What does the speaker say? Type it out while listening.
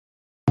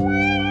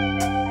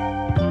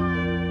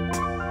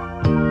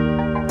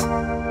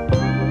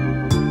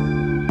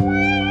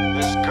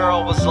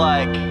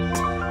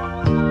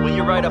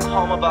a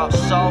poem about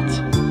salt?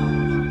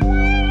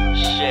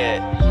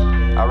 Shit,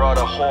 I wrote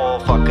a whole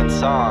fucking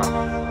song.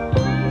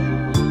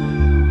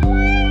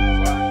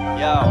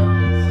 Yo.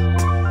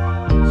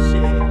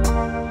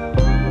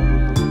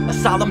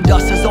 Solemn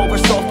dust is over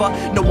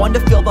sofa. No one to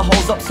fill the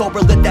holes up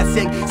sober. Lit that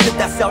cig, sip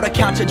that soda.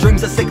 Count your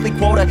dreams, a sickly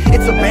quota.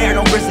 It's a bear,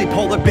 no grizzly,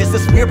 polar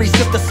business. Weary,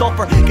 sip the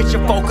sulfur. Get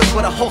your focus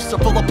with a holster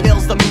full of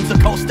pills. The means a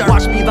coaster.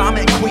 Watch me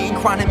vomit, queen.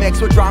 Chronic mix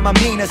with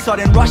dramamine. A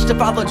sudden rush to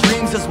follow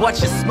dreams is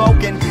what you're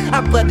smoking. I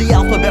bled the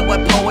alphabet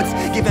with poets,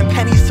 giving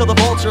pennies to the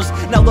vultures.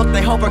 Now look,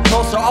 they hover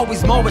closer.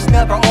 Always more, it's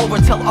never over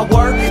till a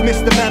word.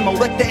 Miss the memo,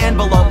 lick the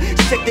envelope.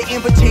 Stick the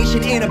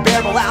invitation in a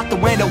barrel out the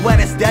window when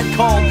it's dead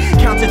cold.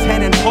 Count to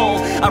 10 and pull.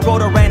 I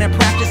wrote a random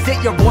practice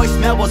it, your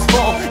voicemail was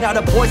full. Now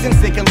the poison's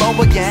sinking low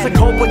again. So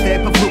cope with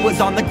it, but fluids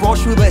on the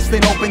grocery list,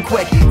 then open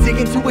quick. Dig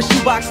into a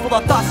shoebox full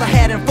of thoughts I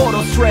had in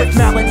photo strips. With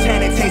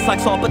malintent, it tastes like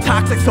salt but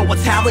toxic, so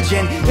it's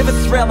halogen. If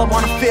it's real, I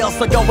wanna feel,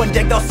 so go and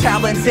dig those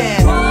talons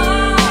in.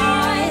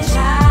 Watch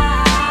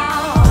how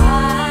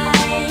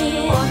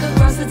I walk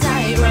across the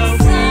tightrope.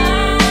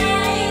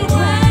 Sideways,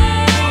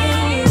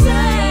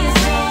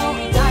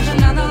 dodge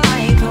another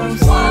light post.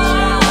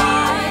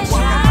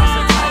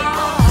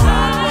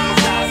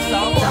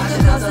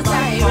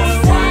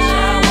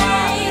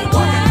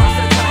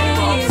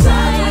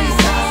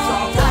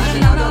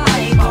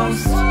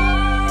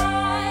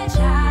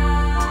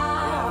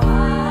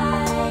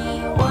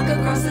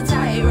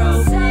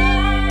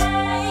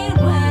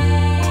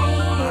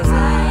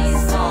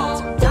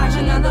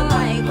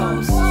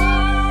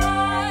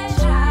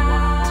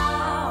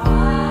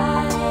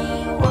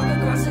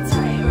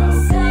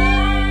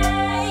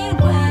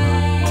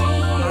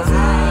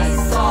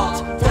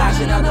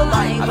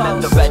 I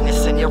met the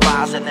redness in your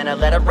eyes and then I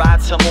let it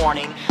ride till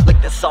morning.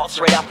 Lick the salt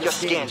straight off your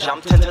skin,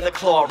 jumped into the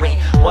chlorine.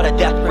 What a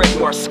death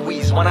grip or a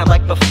squeeze, one I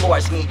like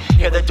befores me.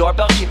 Hear the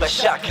doorbell, keep it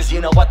shut, cause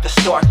you know what the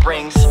stork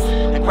brings.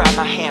 And grab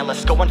my hand,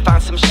 let's go and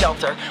find some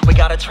shelter. We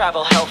gotta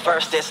travel hell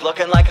first, it's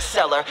looking like a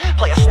cellar.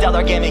 Play a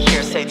stellar game of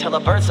hearsay, tell a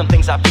bird some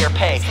things I fear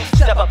pay.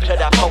 Step up to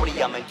that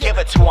podium and give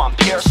it to him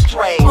pure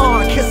straight.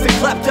 Kiss the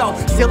klepto,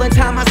 still in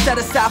time I set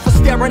aside for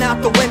staring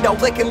out the window.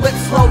 Licking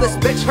lips slow, this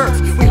bitch hurts.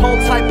 We hold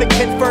tight the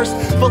kid first,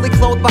 fully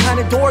clothed behind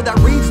a door that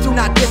reads do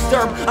not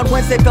disturb. On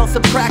Wednesday felt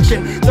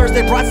subtraction,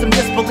 Thursday brought some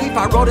disbelief.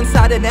 I wrote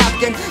inside a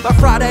napkin. By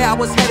Friday I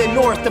was headed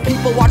north, the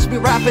people watched me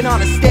rapping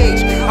on a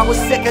stage. I was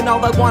sick and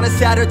all I wanted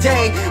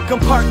Saturday.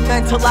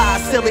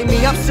 Compartmentalized, silly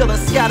me, I'm still a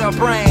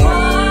scatterbrain.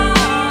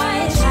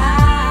 Watch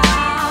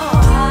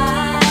how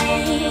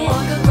I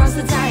walk across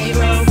the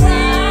tightrope.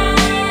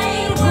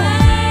 Sideways,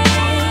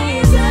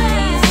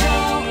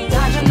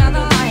 dodge another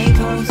light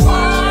post.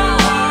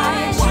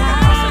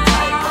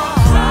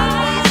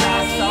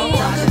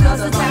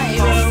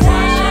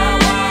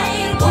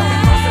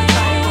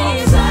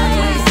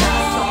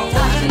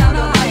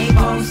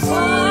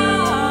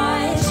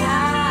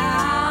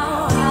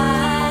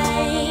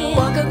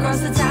 Across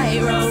the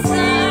tightrope.